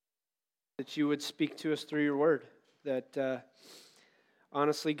That you would speak to us through your word. That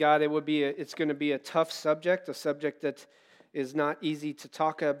honestly, God, it's going to be a tough subject, a subject that is not easy to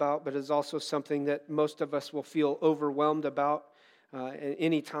talk about, but is also something that most of us will feel overwhelmed about at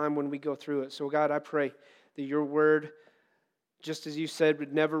any time when we go through it. So God, I pray that your word, just as you said,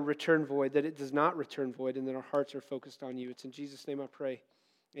 would never return void, that it does not return void, and that our hearts are focused on you. It's in Jesus' name I pray.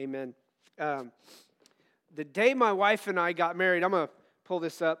 Amen. The day my wife and I got married, I'm going to pull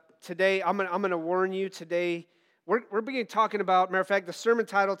this up. Today, I'm going to warn you today, we're beginning talking about, matter of fact, the sermon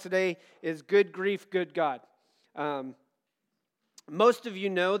title today is Good Grief, Good God. Most of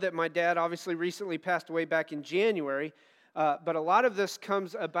you know that my dad obviously recently passed away back in January, but a lot of this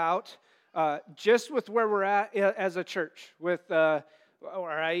comes about just with where we're at as a church,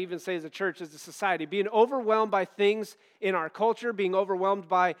 or I even say as a church, as a society, being overwhelmed by things in our culture, being overwhelmed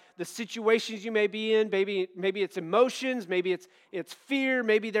by the situations you may be in. Maybe it's emotions, maybe it's fear,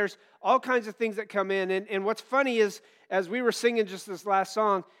 maybe there's all kinds of things that come in. And what's funny is, as we were singing just this last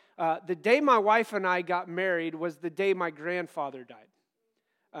song, the day my wife and I got married was the day my grandfather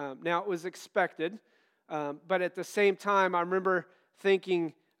died. Now, it was expected, but at the same time, I remember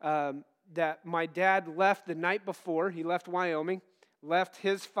thinking that my dad left the night before. He left Wyoming, left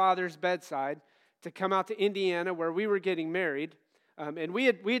his father's bedside to come out to Indiana where we were getting married. And we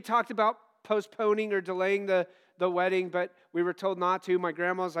had talked about postponing or delaying the wedding, but we were told not to. My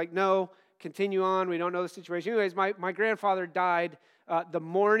grandma was like, no, continue on. We don't know the situation. Anyways, my grandfather died the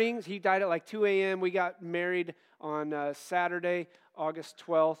morning. He died at like 2 a.m. We got married on Saturday, August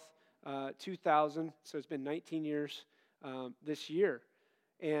 12th, 2000. So it's been 19 years this year.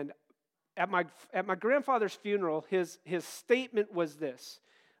 And at my grandfather's funeral, his statement was this.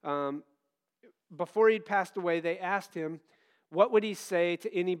 Before he'd passed away, they asked him, what would he say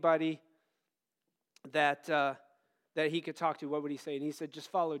to anybody that he could talk to? What would he say? And he said,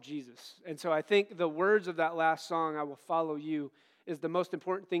 just follow Jesus. And so I think the words of that last song, I will follow you, is the most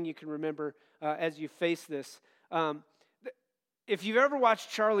important thing you can remember as you face this. If you've ever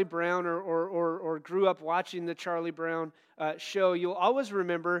watched Charlie Brown or grew up watching the Charlie Brown show, you'll always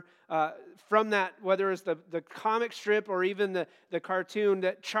remember from that, whether it's the comic strip or even the cartoon,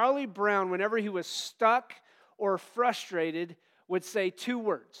 that Charlie Brown, whenever he was stuck or frustrated, would say two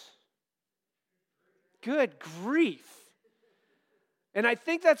words. Good grief. And I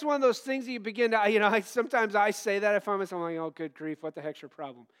think that's one of those things that you begin to, sometimes I say that if I'm like, oh, good grief, what the heck's your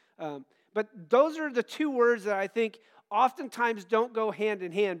problem? But those are the two words that I think oftentimes don't go hand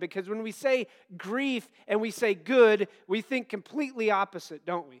in hand, because when we say grief and we say good, we think completely opposite,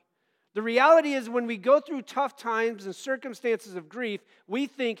 don't we? The reality is when we go through tough times and circumstances of grief, we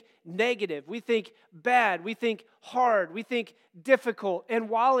think negative, we think bad, we think hard, we think difficult. And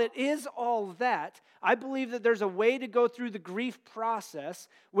while it is all that, I believe that there's a way to go through the grief process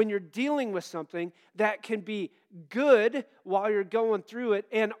when you're dealing with something that can be good while you're going through it,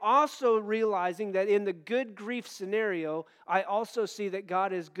 and also realizing that in the good grief scenario, I also see that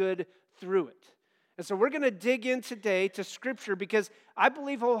God is good through it. And so we're going to dig in today to Scripture, because I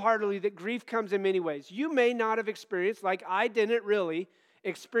believe wholeheartedly that grief comes in many ways. You may not have experienced, like I didn't really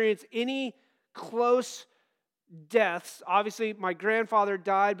experience, any close deaths. Obviously, my grandfather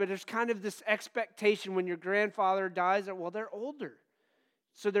died, but there's kind of this expectation when your grandfather dies that, well, they're older.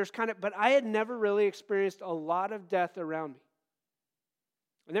 So but I had never really experienced a lot of death around me.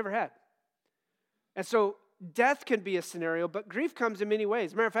 I never had. And so death can be a scenario, but grief comes in many ways.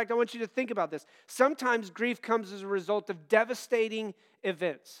 As a matter of fact, I want you to think about this. Sometimes grief comes as a result of devastating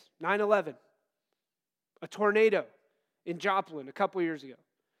events. 9/11, a tornado in Joplin a couple years ago.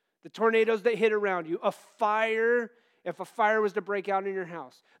 The tornadoes that hit around you, a fire, if a fire was to break out in your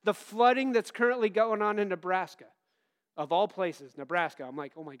house. The flooding that's currently going on in Nebraska. Of all places, Nebraska. I'm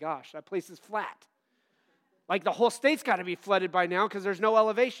like, oh my gosh, that place is flat. Like the whole state's got to be flooded by now because there's no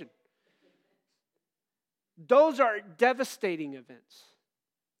elevation. Those are devastating events.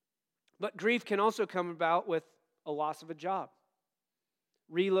 But grief can also come about with a loss of a job,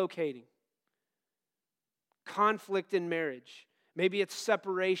 relocating, conflict in marriage. Maybe it's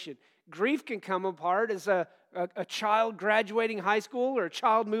separation. Grief can come apart as a child graduating high school, or a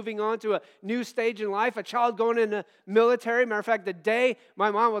child moving on to a new stage in life, a child going in the military. Matter of fact, the day, my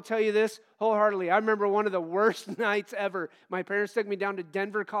mom will tell you this wholeheartedly, I remember one of the worst nights ever. My parents took me down to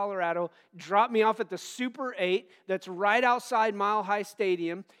Denver, Colorado, dropped me off at the Super 8 that's right outside Mile High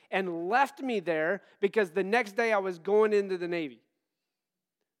Stadium, and left me there because the next day I was going into the Navy.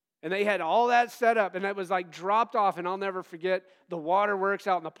 And they had all that set up, and it was like dropped off, and I'll never forget the waterworks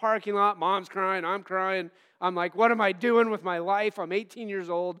out in the parking lot. Mom's crying, I'm crying. I'm like, what am I doing with my life? I'm 18 years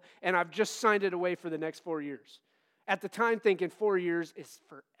old, and I've just signed it away for the next 4 years. At the time, thinking 4 years is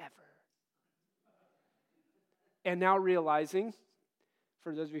forever. And now realizing,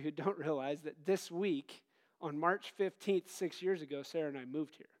 for those of you who don't realize, that this week, on March 15th, 6 years ago, Sarah and I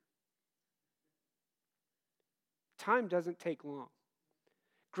moved here. Time doesn't take long.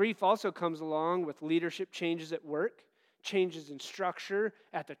 Grief also comes along with leadership changes at work, changes in structure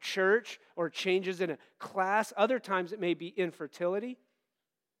at the church, or changes in a class. Other times it may be infertility,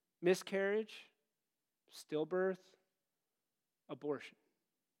 miscarriage, stillbirth, abortion.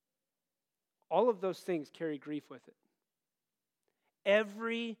 All of those things carry grief with it.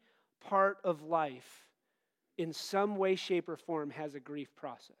 Every part of life, in some way, shape, or form, has a grief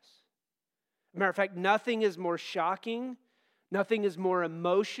process. As a matter of fact, nothing is more shocking, nothing is more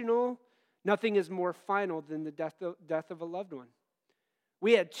emotional, nothing is more final than the death of a loved one.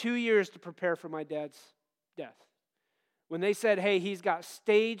 We had 2 years to prepare for my dad's death. When they said, hey, he's got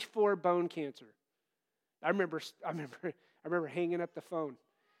stage 4 bone cancer, I remember hanging up the phone,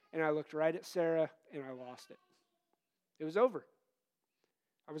 and I looked right at Sarah, and I lost it. It was over.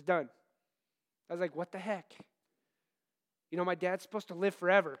 I was done. I was like, what the heck? You know, my dad's supposed to live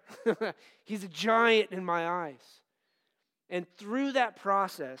forever. He's a giant in my eyes. And through that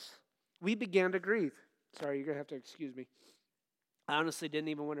process, we began to grieve. Sorry, you're going to have to excuse me. I honestly didn't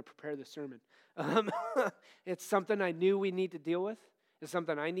even want to prepare the sermon. It's something I knew we need to deal with. It's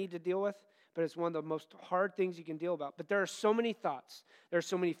something I need to deal with. But it's one of the most hard things you can deal about. But there are so many thoughts. There are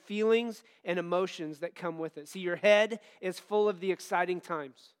so many feelings and emotions that come with it. See, your head is full of the exciting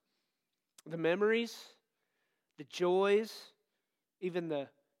times. The memories, the joys, even the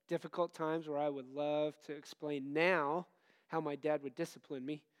difficult times where I would love to explain now how my dad would discipline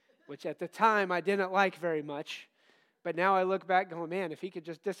me, which at the time I didn't like very much. But now I look back going, man, if he could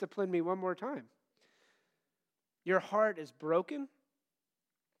just discipline me one more time. Your heart is broken.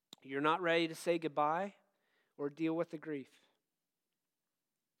 You're not ready to say goodbye or deal with the grief.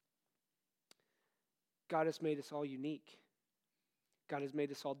 God has made us all unique. God has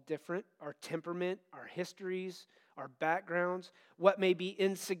made us all different. Our temperament, our histories, our backgrounds, what may be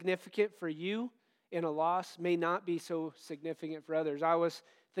insignificant for you in a loss may not be so significant for others. I always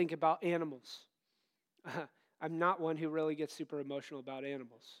think about animals. I'm not one who really gets super emotional about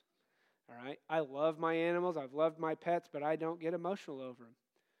animals. All right? I love my animals. I've loved my pets, but I don't get emotional over them.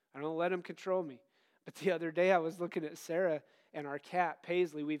 I don't let them control me. But the other day I was looking at Sarah and our cat,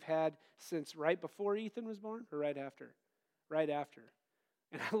 Paisley, we've had since right before Ethan was born or right after? Right after.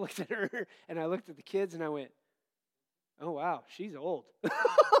 And I looked at her and I looked at the kids and I went, oh, wow, she's old.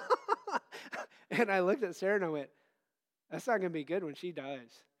 And I looked at Sarah and I went, that's not going to be good when she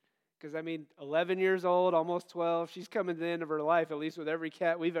dies. Because, 11 years old, almost 12, she's coming to the end of her life, at least with every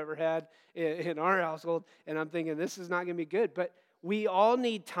cat we've ever had in our household. And I'm thinking, this is not going to be good. But we all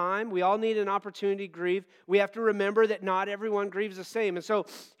need time. We all need an opportunity to grieve. We have to remember that not everyone grieves the same. And so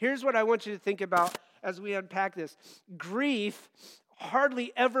here's what I want you to think about as we unpack this. Grief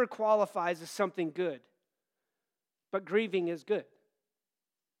hardly ever qualifies as something good, but grieving is good.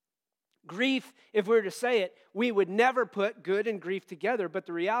 Grief, if we were to say it, we would never put good and grief together, but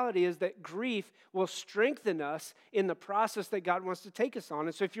the reality is that grief will strengthen us in the process that God wants to take us on.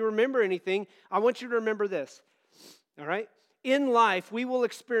 And so if you remember anything, I want you to remember this, all right? In life, we will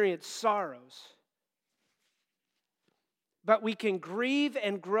experience sorrows, but we can grieve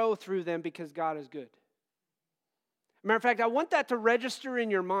and grow through them because God is good. Matter of fact, I want that to register in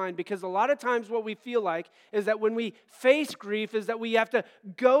your mind because a lot of times what we feel like is that when we face grief is that we have to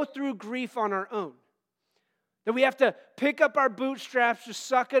go through grief on our own. That we have to pick up our bootstraps, just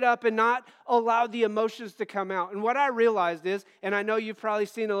suck it up and not allow the emotions to come out. And what I realized is, and I know you've probably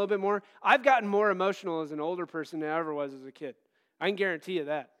seen a little bit more, I've gotten more emotional as an older person than I ever was as a kid. I can guarantee you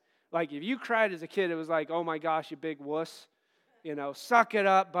that. Like if you cried as a kid, it was like, oh my gosh, you big wuss. You know, suck it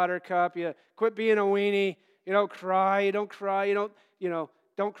up, buttercup. You quit being a weenie. You don't cry, you don't cry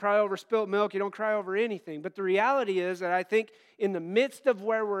over spilt milk, you don't cry over anything. But the reality is that I think in the midst of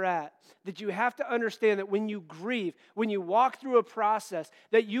where we're at, that you have to understand that when you grieve, when you walk through a process,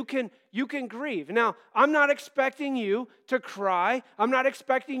 that you can grieve. Now, I'm not expecting you to cry. I'm not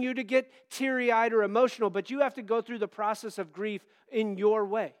expecting you to get teary-eyed or emotional, but you have to go through the process of grief in your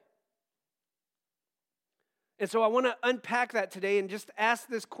way. And so I want to unpack that today and just ask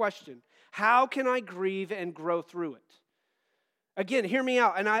this question. How can I grieve and grow through it? Again, hear me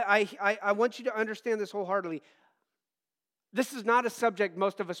out, and I want you to understand this wholeheartedly. This is not a subject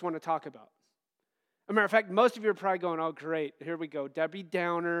most of us want to talk about. As a matter of fact, most of you are probably going, oh, great, here we go. Debbie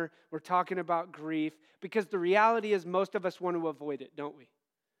Downer, we're talking about grief. Because the reality is most of us want to avoid it, don't we?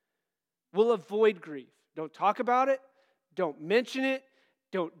 We'll avoid grief. Don't talk about it. Don't mention it.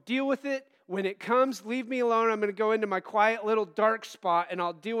 Don't deal with it. When it comes, leave me alone. I'm going to go into my quiet little dark spot and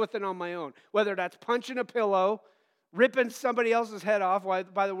I'll deal with it on my own. Whether that's punching a pillow, ripping somebody else's head off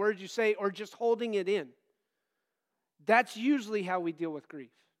by the words you say, or just holding it in. That's usually how we deal with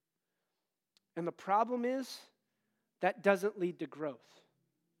grief. And the problem is, that doesn't lead to growth.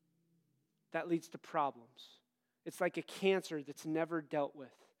 That leads to problems. It's like a cancer that's never dealt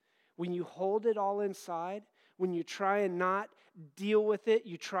with. When you hold it all inside, when you try and not deal with it,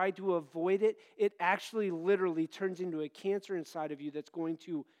 you try to avoid it, it actually literally turns into a cancer inside of you that's going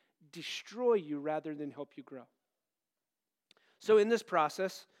to destroy you rather than help you grow. So in this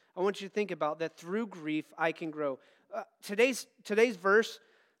process, I want you to think about that through grief, I can grow. Today's verse,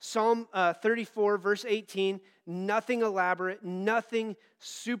 Psalm 34, verse 18, nothing elaborate, nothing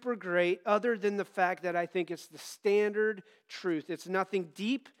super great, other than the fact that I think it's the standard truth. It's nothing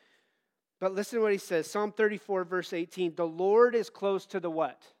deep, but listen to what he says. Psalm 34, verse 18, the Lord is close to the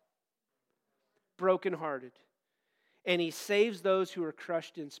what? Brokenhearted. And he saves those who are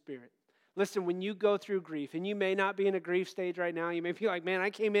crushed in spirit. Listen, when you go through grief, and you may not be in a grief stage right now, you may be like, man, I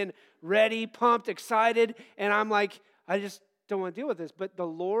came in ready, pumped, excited, and I'm like, I just don't want to deal with this. But the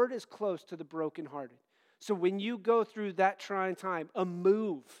Lord is close to the brokenhearted. So when you go through that trying time, a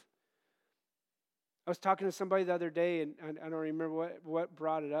move. I was talking to somebody the other day, and I don't remember what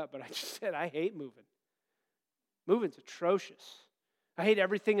brought it up, but I just said, I hate moving. Moving's atrocious. I hate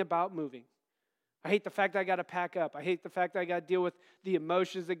everything about moving. I hate the fact that I got to pack up. I hate the fact that I got to deal with the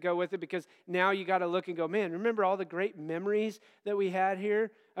emotions that go with it, because now you got to look and go, man, remember all the great memories that we had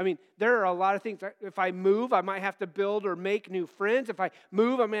here? I mean, there are a lot of things. If I move, I might have to build or make new friends. If I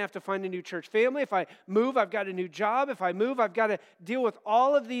move, I may have to find a new church family. If I move, I've got a new job. If I move, I've got to deal with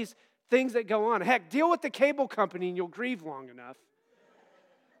all of these things that go on. Heck, deal with the cable company and you'll grieve long enough.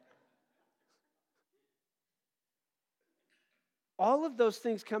 All of those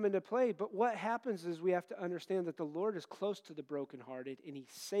things come into play, but what happens is we have to understand that the Lord is close to the brokenhearted and he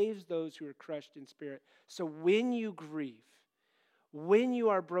saves those who are crushed in spirit. So when you grieve, when you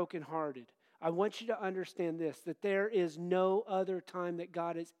are brokenhearted, I want you to understand this, that there is no other time that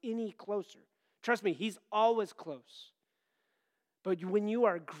God is any closer. Trust me, he's always close. But when you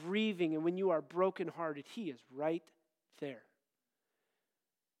are grieving and when you are brokenhearted, he is right there.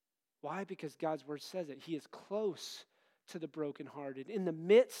 Why? Because God's word says it. He is close to the brokenhearted. In the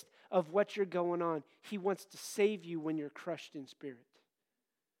midst of what you're going on, he wants to save you when you're crushed in spirit.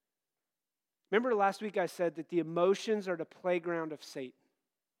 Remember last week I said that the emotions are the playground of Satan.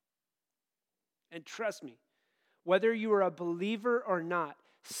 And trust me, whether you are a believer or not,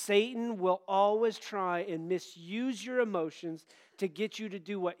 Satan will always try and misuse your emotions to get you to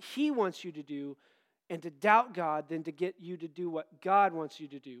do what he wants you to do and to doubt God than to get you to do what God wants you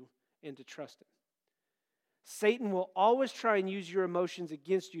to do and to trust him. Satan will always try and use your emotions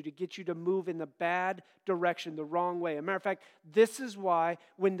against you to get you to move in the bad direction, the wrong way. As a matter of fact, this is why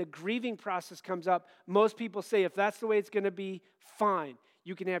when the grieving process comes up, most people say, if that's the way it's going to be, fine.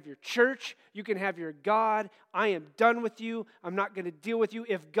 You can have your church. You can have your God. I am done with you. I'm not going to deal with you.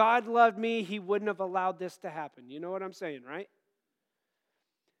 If God loved me, he wouldn't have allowed this to happen. You know what I'm saying, right?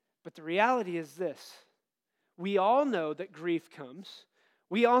 But the reality is this. We all know that grief comes.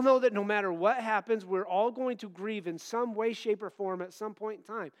 We all know that no matter what happens, we're all going to grieve in some way, shape, or form at some point in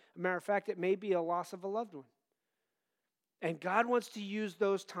time. As a matter of fact, it may be a loss of a loved one. And God wants to use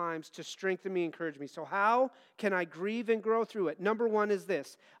those times to strengthen me, encourage me. So how can I grieve and grow through it? Number one is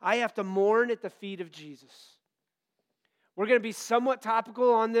this. I have to mourn at the feet of Jesus. We're going to be somewhat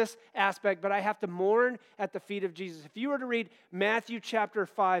topical on this aspect, but I have to mourn at the feet of Jesus. If you were to read Matthew chapter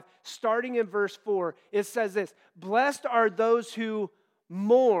 5, starting in verse 4, it says this, blessed are those who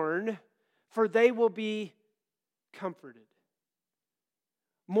mourn, for they will be comforted.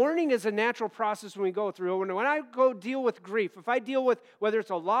 Mourning is a natural process when we go through. When I go deal with grief, if I deal with whether it's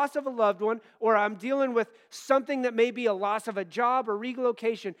a loss of a loved one or I'm dealing with something that may be a loss of a job or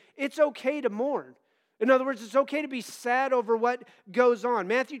relocation, it's okay to mourn. In other words, it's okay to be sad over what goes on.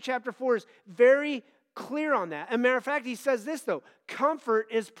 Matthew chapter 4 is very clear on that. As a matter of fact, he says this though, comfort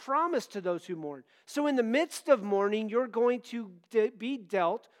is promised to those who mourn. So in the midst of mourning, you're going to be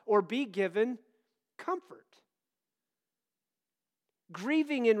dealt or be given comfort.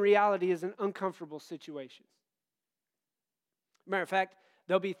 Grieving in reality is an uncomfortable situation. Matter of fact,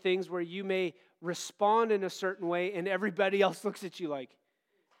 there'll be things where you may respond in a certain way and everybody else looks at you like,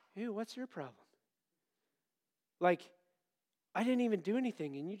 hey, what's your problem? Like, I didn't even do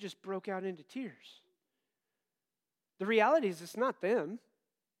anything and you just broke out into tears. The reality is it's not them.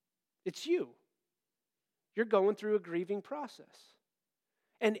 It's you. You're going through a grieving process.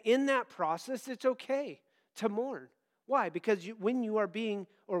 And in that process, it's okay to mourn. Why? Because when you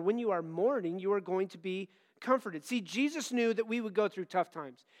are mourning, you are going to be comforted. See, Jesus knew that we would go through tough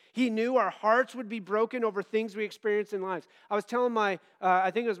times. He knew our hearts would be broken over things we experience in lives. I was telling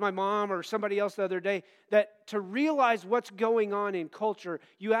I think it was my mom or somebody else the other day, that to realize what's going on in culture,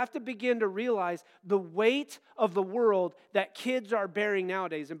 you have to begin to realize the weight of the world that kids are bearing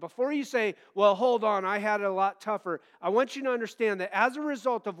nowadays. And before you say, well, hold on, I had it a lot tougher, I want you to understand that as a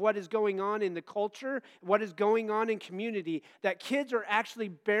result of what is going on in the culture, what is going on in community, that kids are actually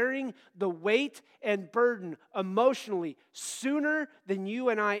bearing the weight and burden emotionally sooner than you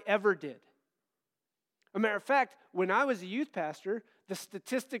and I ever did. As a matter of fact, when I was a youth pastor, the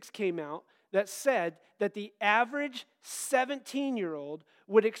statistics came out that said that the average 17-year-old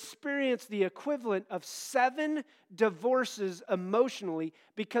would experience the equivalent of 7 divorces emotionally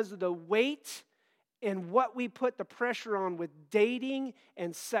because of the weight and what we put the pressure on with dating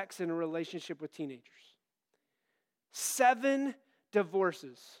and sex in a relationship with teenagers. 7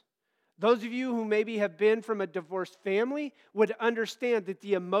 divorces. Those of you who maybe have been from a divorced family would understand that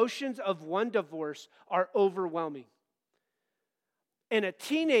the emotions of one divorce are overwhelming. And a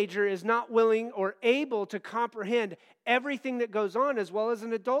teenager is not willing or able to comprehend everything that goes on as well as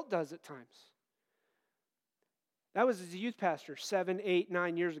an adult does at times. That was as a youth pastor 7, 8,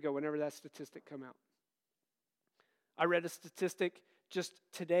 9 years ago, whenever that statistic came out. I read a statistic just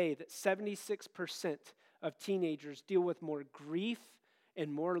today that 76% of teenagers deal with more grief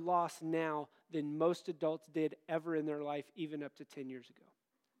and more loss now than most adults did ever in their life, even up to 10 years ago.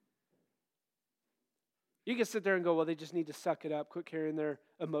 You can sit there and go, well, they just need to suck it up, quit carrying their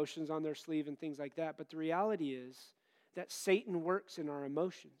emotions on their sleeve and things like that. But the reality is that Satan works in our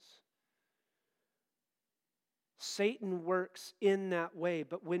emotions. Satan works in that way.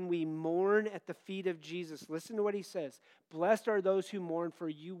 But when we mourn at the feet of Jesus, listen to what he says. Blessed are those who mourn, for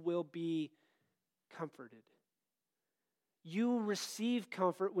you will be comforted. You receive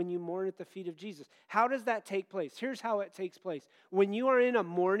comfort when you mourn at the feet of Jesus. How does that take place? Here's how it takes place. When you are in a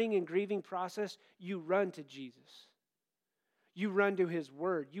mourning and grieving process, you run to Jesus. You run to his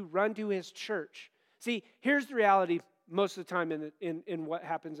word. You run to his church. See, here's the reality most of the time in what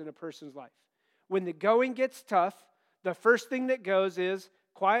happens in a person's life. When the going gets tough, the first thing that goes is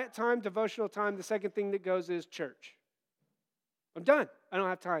quiet time, devotional time. The second thing that goes is church. I'm done. I don't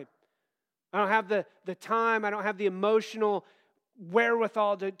have time. I don't have the time. I don't have the emotional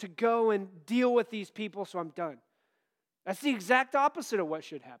wherewithal to go and deal with these people, so I'm done. That's the exact opposite of what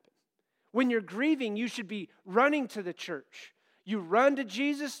should happen. When you're grieving, you should be running to the church. You run to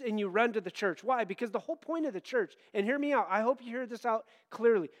Jesus and you run to the church. Why? Because the whole point of the church, and hear me out, I hope you hear this out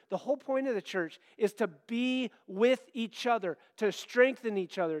clearly. The whole point of the church is to be with each other, to strengthen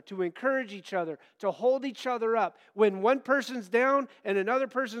each other, to encourage each other, to hold each other up. When one person's down and another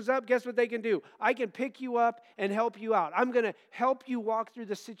person's up, guess what they can do? I can pick you up and help you out. I'm going to help you walk through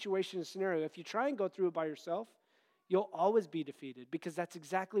the situation and scenario. If you try and go through it by yourself, you'll always be defeated because that's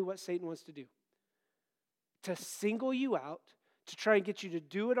exactly what Satan wants to do. To single you out, to try and get you to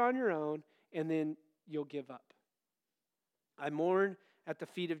do it on your own, and then you'll give up. I mourn at the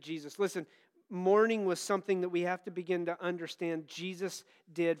feet of Jesus. Listen, mourning was something that we have to begin to understand Jesus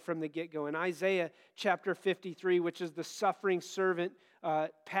did from the get-go. In Isaiah chapter 53, which is the suffering servant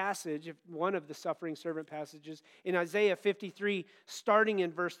passage, one of the suffering servant passages, in Isaiah 53, starting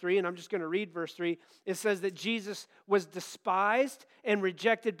in verse 3, and I'm just going to read verse 3, it says that Jesus was despised and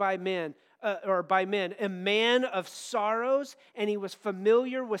rejected by men, a man of sorrows, and he was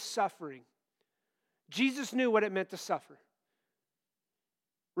familiar with suffering. Jesus knew what it meant to suffer.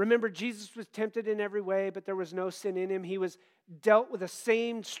 Remember, Jesus was tempted in every way, but there was no sin in him. He was dealt with the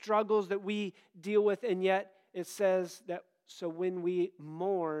same struggles that we deal with, and yet it says that so when we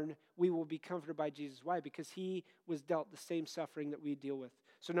mourn, we will be comforted by Jesus. Why? Because he was dealt the same suffering that we deal with.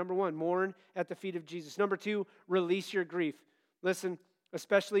 So number 1, mourn at the feet of Jesus. Number 2, release your grief. Listen,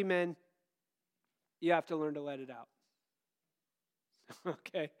 especially men, you have to learn to let it out.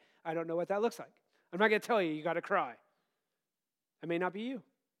 Okay? I don't know what that looks like. I'm not going to tell you, you got to cry. It may not be you.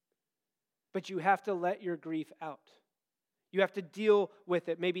 But you have to let your grief out. You have to deal with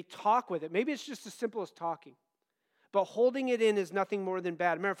it, maybe talk with it. Maybe it's just as simple as talking. But holding it in is nothing more than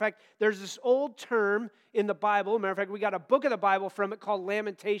bad. Matter of fact, there's this old term in the Bible. Matter of fact, we got a book of the Bible from it called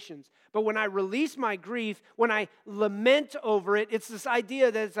Lamentations. But when I release my grief, when I lament over it, it's this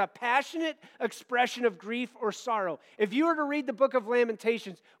idea that it's a passionate expression of grief or sorrow. If you were to read the book of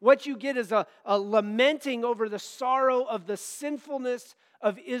Lamentations, what you get is a lamenting over the sorrow of the sinfulness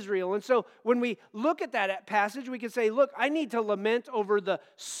of Israel. And so when we look at that passage, we can say, look, I need to lament over the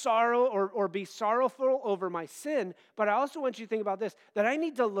sorrow or be sorrowful over my sin. But I also want you to think about this, that I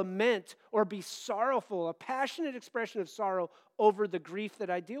need to lament or be sorrowful, a passionate expression of sorrow over the grief that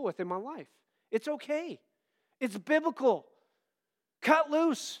I deal with in my life. It's okay. It's biblical. Cut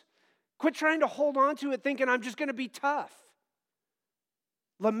loose. Quit trying to hold on to it thinking I'm just going to be tough.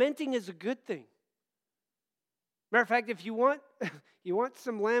 Lamenting is a good thing. Matter of fact, if you want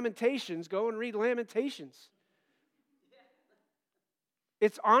some Lamentations, go and read Lamentations.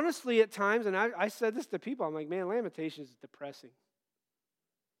 It's honestly at times, and I said this to people, I'm like, man, Lamentations is depressing.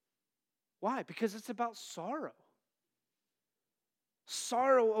 Why? Because it's about sorrow.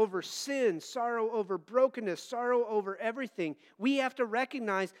 Sorrow over sin, sorrow over brokenness, sorrow over everything. We have to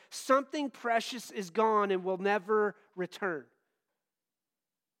recognize something precious is gone and will never return.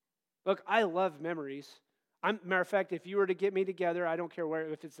 Look, I love memories. Matter of fact, if you were to get me together, I don't care where,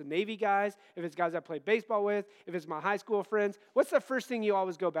 if it's the Navy guys, if it's guys I played baseball with, if it's my high school friends, what's the first thing you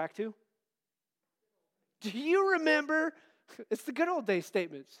always go back to? Do you remember? It's the good old days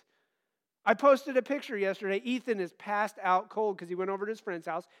statements. I posted a picture yesterday. Ethan is passed out cold because he went over to his friend's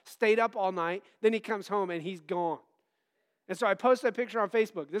house, stayed up all night, then he comes home and he's gone. And so I posted a picture on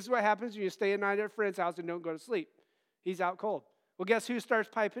Facebook. This is what happens when you stay a night at a friend's house and don't go to sleep. He's out cold. Well, guess who starts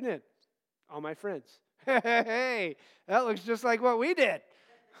piping in? All my friends. Hey, that looks just like what we did.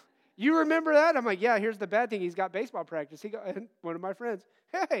 You remember that? I'm like, yeah, here's the bad thing. He's got baseball practice. And one of my friends,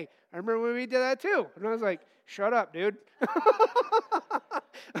 hey, I remember when we did that too. And I was like, shut up, dude.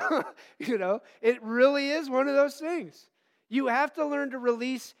 It really is one of those things. You have to learn to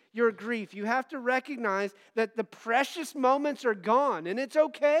release your grief. You have to recognize that the precious moments are gone, and it's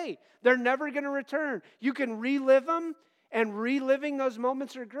okay. They're never going to return. You can relive them, and reliving those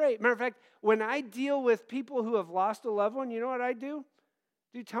moments are great. Matter of fact, when I deal with people who have lost a loved one, you know what I do?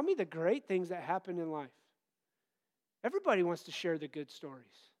 Dude, tell me the great things that happen in life. Everybody wants to share the good stories.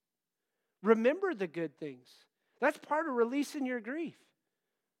 Remember the good things. That's part of releasing your grief.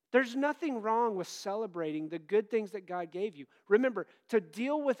 There's nothing wrong with celebrating the good things that God gave you. Remember, to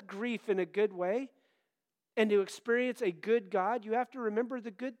deal with grief in a good way and to experience a good God, you have to remember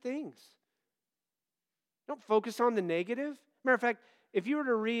the good things. Don't focus on the negative. Matter of fact, if you were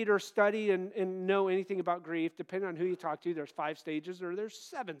to read or study and know anything about grief, depending on who you talk to, there's 5 stages or there's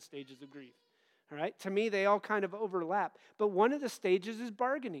 7 stages of grief. All right? To me, they all kind of overlap. But one of the stages is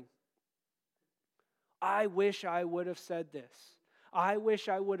bargaining. I wish I would have said this. I wish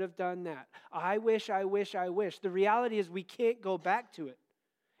I would have done that. I wish. The reality is we can't go back to it.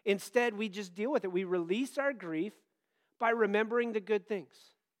 Instead, we just deal with it. We release our grief by remembering the good things.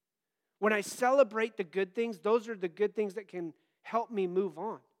 When I celebrate the good things, those are the good things that can help me move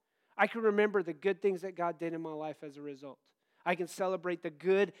on. I can remember the good things that God did in my life as a result. I can celebrate the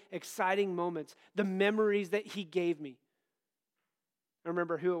good, exciting moments, the memories that He gave me. I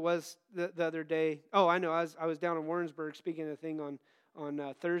remember who it was the other day. Oh, I know. I was down in Warrensburg speaking a thing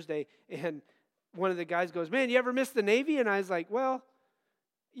on Thursday, and one of the guys goes, man, you ever miss the Navy? And I was like, well,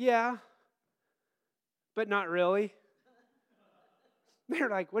 yeah, but not really. They're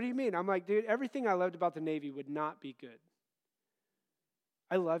like, what do you mean? I'm like, dude, everything I loved about the Navy would not be good.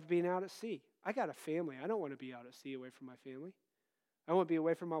 I loved being out at sea. I got a family. I don't want to be out at sea away from my family. I want to be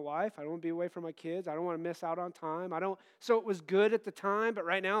away from my wife. I don't want to be away from my kids. I don't want to miss out on time. So it was good at the time, but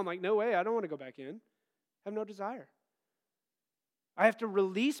right now I'm like, no way. I don't want to go back in. I have no desire. I have to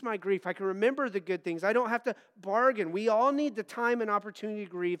release my grief. I can remember the good things. I don't have to bargain. We all need the time and opportunity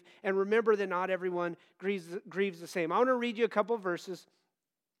to grieve, and remember that not everyone grieves the same. I want to read you a couple verses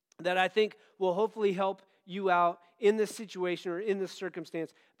that I think will hopefully help you out in this situation or in this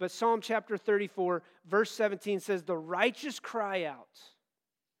circumstance. But Psalm chapter 34, verse 17 says, the righteous cry out,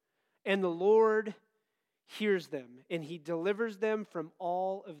 and the Lord hears them, and He delivers them from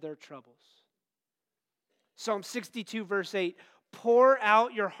all of their troubles. Psalm 62, verse 8, pour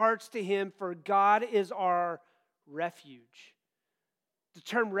out your hearts to Him, for God is our refuge. The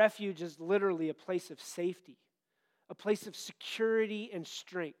term refuge is literally a place of safety, a place of security and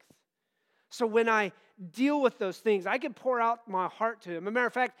strength. So when I deal with those things, I can pour out my heart to Him. As a matter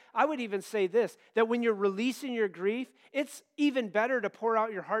of fact, I would even say this, that when you're releasing your grief, it's even better to pour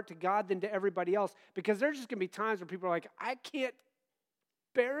out your heart to God than to everybody else, because there's just going to be times where people are like, I can't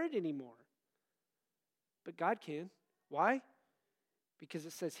bear it anymore. But God can. Why? Because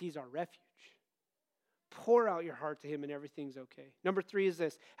it says He's our refuge. Pour out your heart to Him and everything's okay. Number 3 is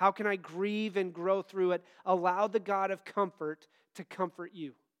this. How can I grieve and grow through it? Allow the God of comfort to comfort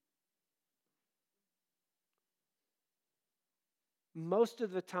you. Most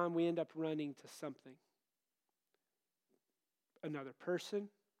of the time we end up running to something. another person,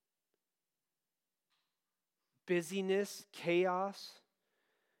 busyness, chaos.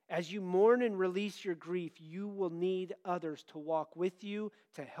 As you mourn and release your grief, you will need others to walk with you,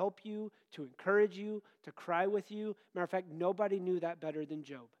 to help you, to encourage you, to cry with you. Matter of fact, nobody knew that better than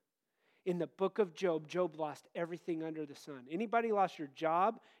Job. In the book of Job, Job lost everything under the sun. Anybody lost your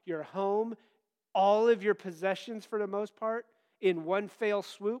job, your home, all of your possessions for the most part in one fell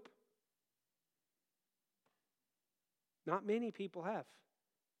swoop? Not many people have.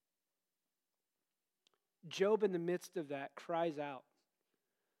 Job, in the midst of that, cries out,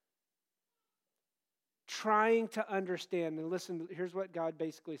 trying to understand. And listen, here's what God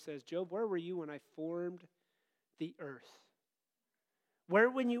basically says. Job, where were you when I formed the earth? Where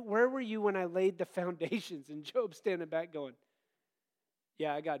were you when I laid the foundations? And Job standing back going,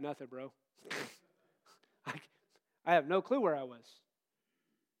 yeah, I got nothing, bro. I have no clue where I was.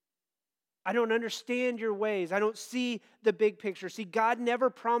 I don't understand your ways. I don't see the big picture. See, God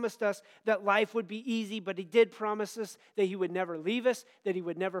never promised us that life would be easy, but He did promise us that He would never leave us, that He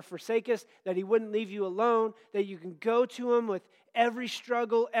would never forsake us, that He wouldn't leave you alone, that you can go to Him with every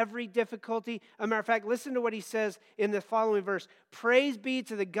struggle, every difficulty. As a matter of fact, listen to what He says in the following verse. Praise be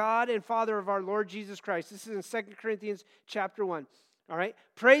to the God and Father of our Lord Jesus Christ. This is in 2 Corinthians chapter 1. All right?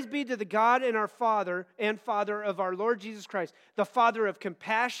 Praise be to the God and our Father of our Lord Jesus Christ, the Father of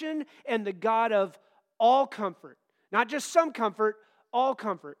compassion and the God of all comfort. Not just some comfort, all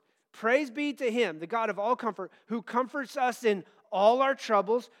comfort. Praise be to Him, the God of all comfort, who comforts us in all our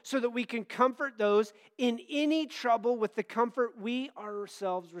troubles so that we can comfort those in any trouble with the comfort we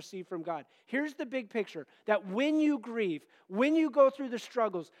ourselves receive from God. Here's the big picture, that when you grieve, when you go through the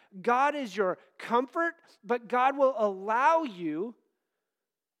struggles, God is your comfort, but God will allow you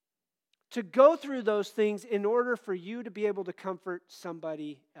to go through those things in order for you to be able to comfort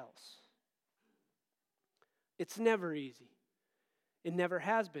somebody else. It's never easy. It never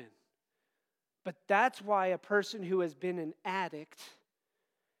has been. But that's why a person who has been an addict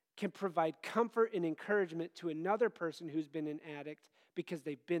can provide comfort and encouragement to another person who's been an addict because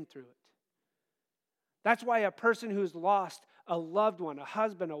they've been through it. That's why a person who's lost a loved one, a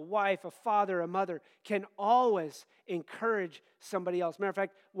husband, a wife, a father, a mother, can always encourage somebody else. Matter of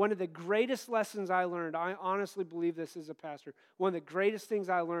fact, one of the greatest lessons I learned, I honestly believe this as a pastor, one of the greatest things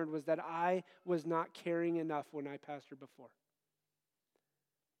I learned was that I was not caring enough when I pastored before.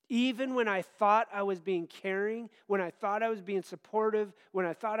 Even when I thought I was being caring, when I thought I was being supportive, when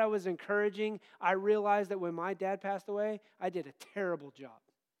I thought I was encouraging, I realized that when my dad passed away, I did a terrible job.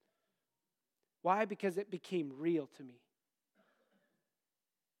 Why? Because it became real to me.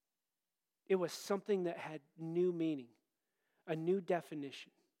 It was something that had new meaning, a new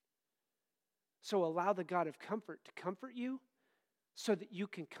definition. So allow the God of comfort to comfort you so that you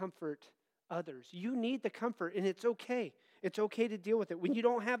can comfort others. You need the comfort, and it's okay. It's okay to deal with it. When you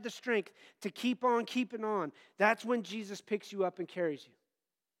don't have the strength to keep on keeping on, that's when Jesus picks you up and carries you.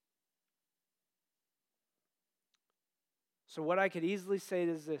 So what I could easily say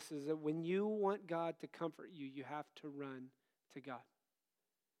is this, is that when you want God to comfort you, you have to run to God.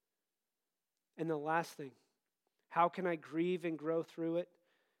 And the last thing, how can I grieve and grow through it?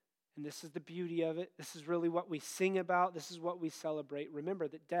 And this is the beauty of it. This is really what we sing about. This is what we celebrate. Remember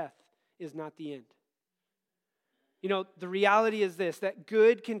that death is not the end. You know, the reality is this, that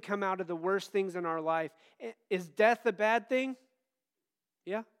good can come out of the worst things in our life. Is death a bad thing?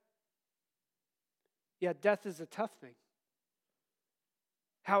 Yeah. Yeah, death is a tough thing.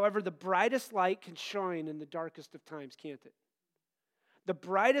 However, the brightest light can shine in the darkest of times, can't it? The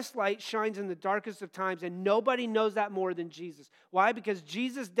brightest light shines in the darkest of times, and nobody knows that more than Jesus. Why? Because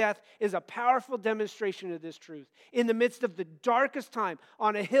Jesus' death is a powerful demonstration of this truth. In the midst of the darkest time,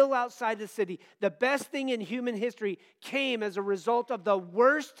 on a hill outside the city, the best thing in human history came as a result of the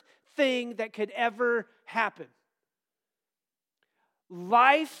worst thing that could ever happen.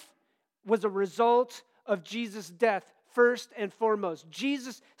 Life was a result of Jesus' death. First and foremost,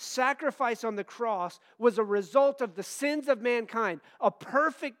 Jesus' sacrifice on the cross was a result of the sins of mankind. A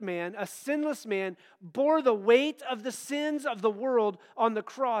perfect man, a sinless man, bore the weight of the sins of the world on the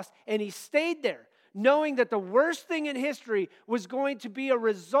cross, and He stayed there, knowing that the worst thing in history was going to be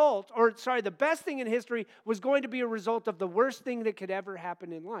the best thing in history was going to be a result of the worst thing that could ever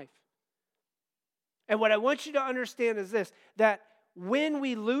happen in life. And what I want you to understand is this, that when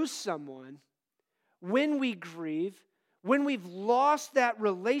we lose someone, when we grieve, when we've lost that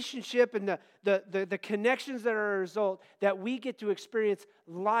relationship and the connections that are a result, that we get to experience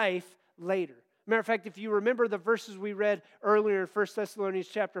life later. Matter of fact, if you remember the verses we read earlier in 1 Thessalonians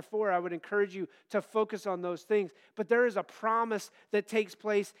chapter 4, I would encourage you to focus on those things. But there is a promise that takes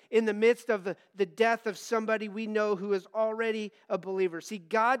place in the midst of the death of somebody we know who is already a believer. See,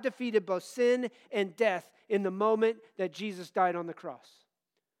 God defeated both sin and death in the moment that Jesus died on the cross.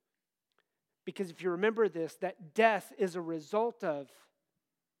 Because if you remember this, that death is a result of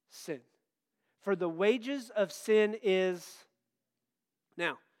sin. For the wages of sin is...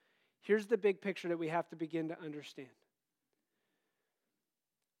 Now, here's the big picture that we have to begin to understand.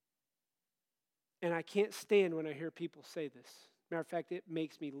 And I can't stand when I hear people say this. Matter of fact, it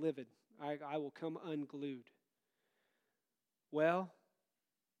makes me livid. I will come unglued. Well,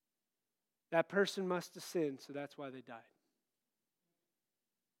 that person must have sinned, so that's why they died.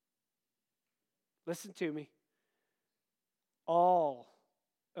 Listen to me. All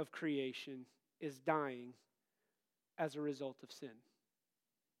of creation is dying as a result of sin.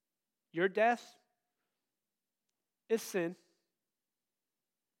 Your death is sin.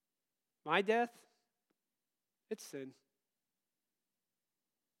 My death, it's sin.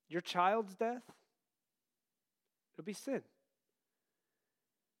 Your child's death, it'll be sin.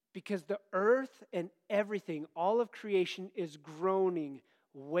 Because the earth and everything, all of creation is groaning,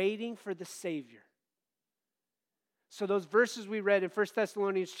 waiting for the Savior. So those verses we read in 1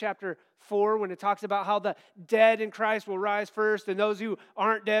 Thessalonians chapter 4, when it talks about how the dead in Christ will rise first and those who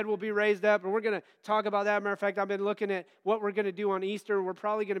aren't dead will be raised up. And we're going to talk about that. Matter of fact, I've been looking at what we're going to do on Easter. We're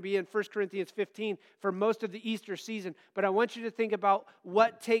probably going to be in 1 Corinthians 15 for most of the Easter season. But I want you to think about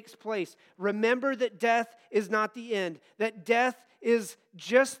what takes place. Remember that death is not the end. That death is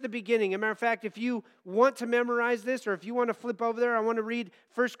just the beginning. As a matter of fact, if you want to memorize this or if you want to flip over there, I want to read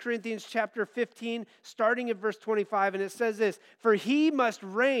 1 Corinthians chapter 15, starting at verse 25. And it says this, "For he must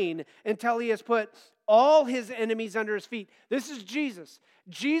reign until he has put all his enemies under his feet." This is Jesus.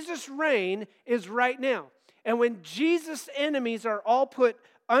 Jesus' reign is right now. And when Jesus' enemies are all put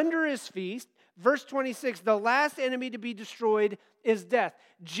under his feet, verse 26, the last enemy to be destroyed is death.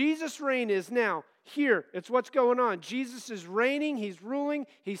 Jesus' reign is now. Here, it's what's going on. Jesus is reigning, he's ruling,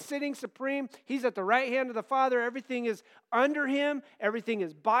 he's sitting supreme, he's at the right hand of the Father. Everything is under him, everything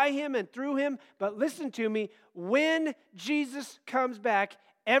is by him and through him. But listen to me, when Jesus comes back,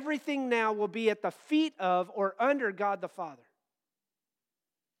 everything now will be at the feet of or under God the Father.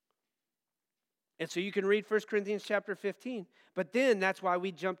 And so you can read 1 Corinthians chapter 15, but then that's why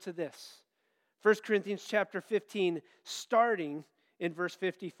we jump to this. 1 Corinthians chapter 15, starting in verse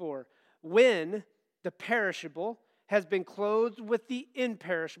 54. When the perishable has been clothed with the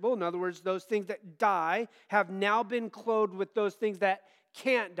imperishable, in other words, those things that die have now been clothed with those things that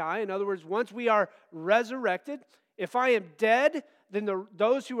can't die. In other words, once we are resurrected, if I am dead, then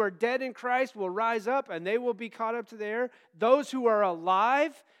those who are dead in Christ will rise up and they will be caught up to the air. Those who are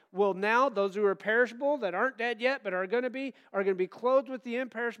alive will now, those who are perishable that aren't dead yet but are going to be clothed with the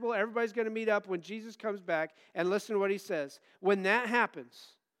imperishable. Everybody's going to meet up when Jesus comes back. And listen to what he says. When that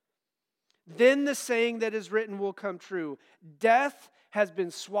happens, then the saying that is written will come true. Death has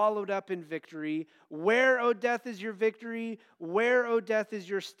been swallowed up in victory. Where, O death, is your victory? Where, O death, is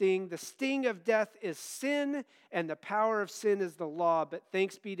your sting? The sting of death is sin, and the power of sin is the law. But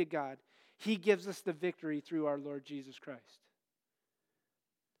thanks be to God, he gives us the victory through our Lord Jesus Christ.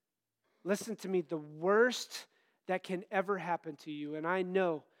 Listen to me, the worst that can ever happen to you, and I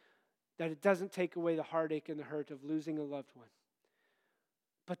know that it doesn't take away the heartache and the hurt of losing a loved one.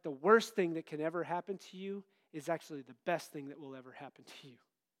 But the worst thing that can ever happen to you is actually the best thing that will ever happen to you.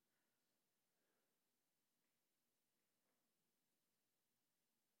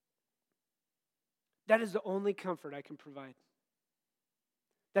 That is the only comfort I can provide.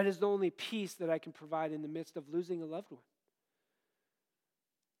 That is the only peace that I can provide in the midst of losing a loved one.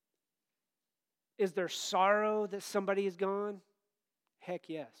 Is there sorrow that somebody is gone? Heck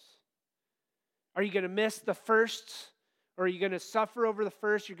yes. Are you going to miss the first? Or are you going to suffer over the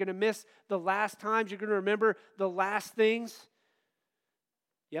first? You're going to miss the last times. You're going to remember the last things.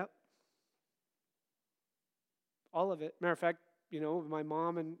 Yep. All of it. Matter of fact, my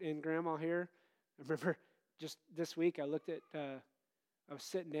mom and grandma here, I remember just this week I looked at, I was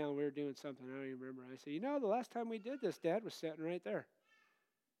sitting down, we were doing something, I don't even remember. I said, the last time we did this, Dad was sitting right there.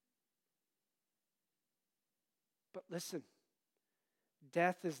 But listen,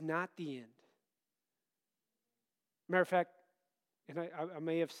 death is not the end. Matter of fact, and I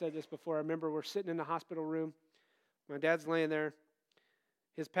may have said this before, I remember we're sitting in the hospital room. My dad's laying there.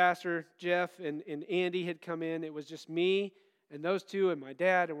 His pastor, Jeff, and Andy had come in. It was just me and those two and my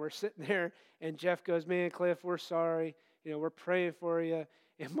dad, and we're sitting there. And Jeff goes, "Man, Cliff, we're sorry. We're praying for you."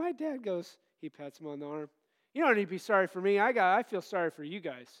 And my dad goes, he pats him on the arm. "You don't need to be sorry for me. I feel sorry for you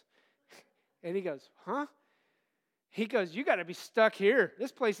guys." And he goes, huh? He goes, you got to be stuck here.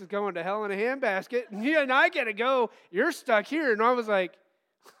 This place is going to hell in a handbasket. And I got to go. You're stuck here. And I was like,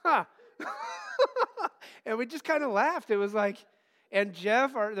 huh. And we just kind of laughed. It was like, and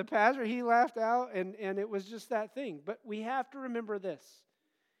Jeff, the pastor, he laughed out. And it was just that thing. But we have to remember this.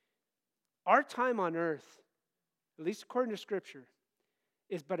 Our time on earth, at least according to Scripture,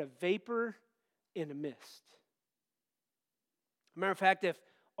 is but a vapor in a mist. Matter of fact, if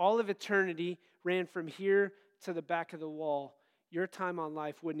all of eternity ran from here to the back of the wall, your time on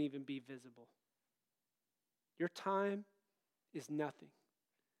life wouldn't even be visible. Your time is nothing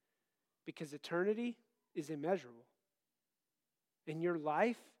because eternity is immeasurable. And your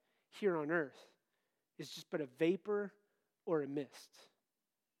life here on earth is just but a vapor or a mist.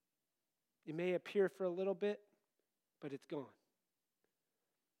 It may appear for a little bit, but it's gone.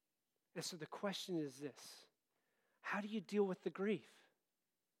 And so the question is this: how do you deal with the grief?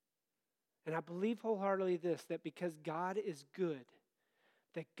 And I believe wholeheartedly this, that because God is good,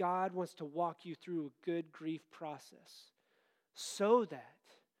 that God wants to walk you through a good grief process so that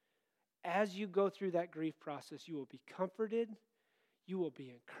as you go through that grief process, you will be comforted, you will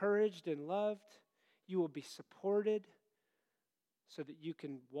be encouraged and loved, you will be supported so that you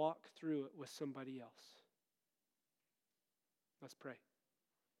can walk through it with somebody else. Let's pray.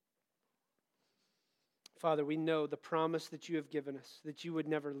 Father, we know the promise that you have given us, that you would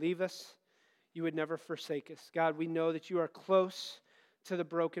never leave us, you would never forsake us. God, we know that you are close to the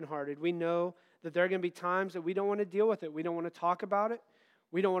brokenhearted. We know that there are going to be times that we don't want to deal with it. We don't want to talk about it.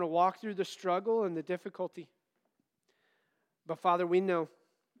 We don't want to walk through the struggle and the difficulty. But Father, we know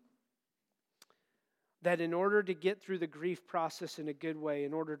that in order to get through the grief process in a good way,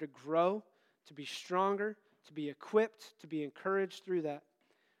 in order to grow, to be stronger, to be equipped, to be encouraged through that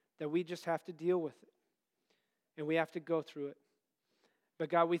we just have to deal with it. And we have to go through it. But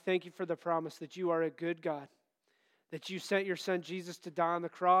God, we thank you for the promise that you are a good God, that you sent your son Jesus to die on the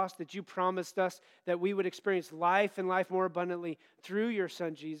cross, that you promised us that we would experience life and life more abundantly through your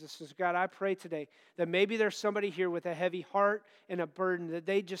son Jesus. So God, I pray today that maybe there's somebody here with a heavy heart and a burden that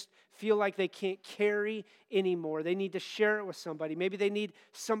they just feel like they can't carry anymore. They need to share it with somebody. Maybe they need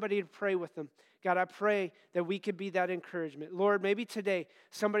somebody to pray with them. God, I pray that we could be that encouragement. Lord, maybe today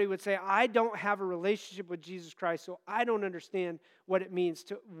somebody would say, I don't have a relationship with Jesus Christ, so I don't understand what it means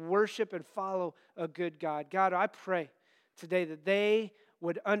to worship and follow a good God. God, I pray today that they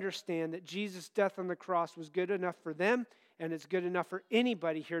would understand that Jesus' death on the cross was good enough for them, and it's good enough for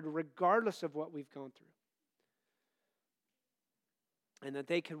anybody here, regardless of what we've gone through. And that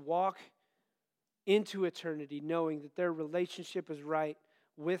they could walk into eternity knowing that their relationship is right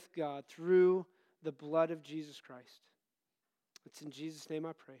with God through the blood of Jesus Christ. It's in Jesus' name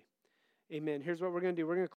I pray. Amen. Here's what we're going to do. We're going to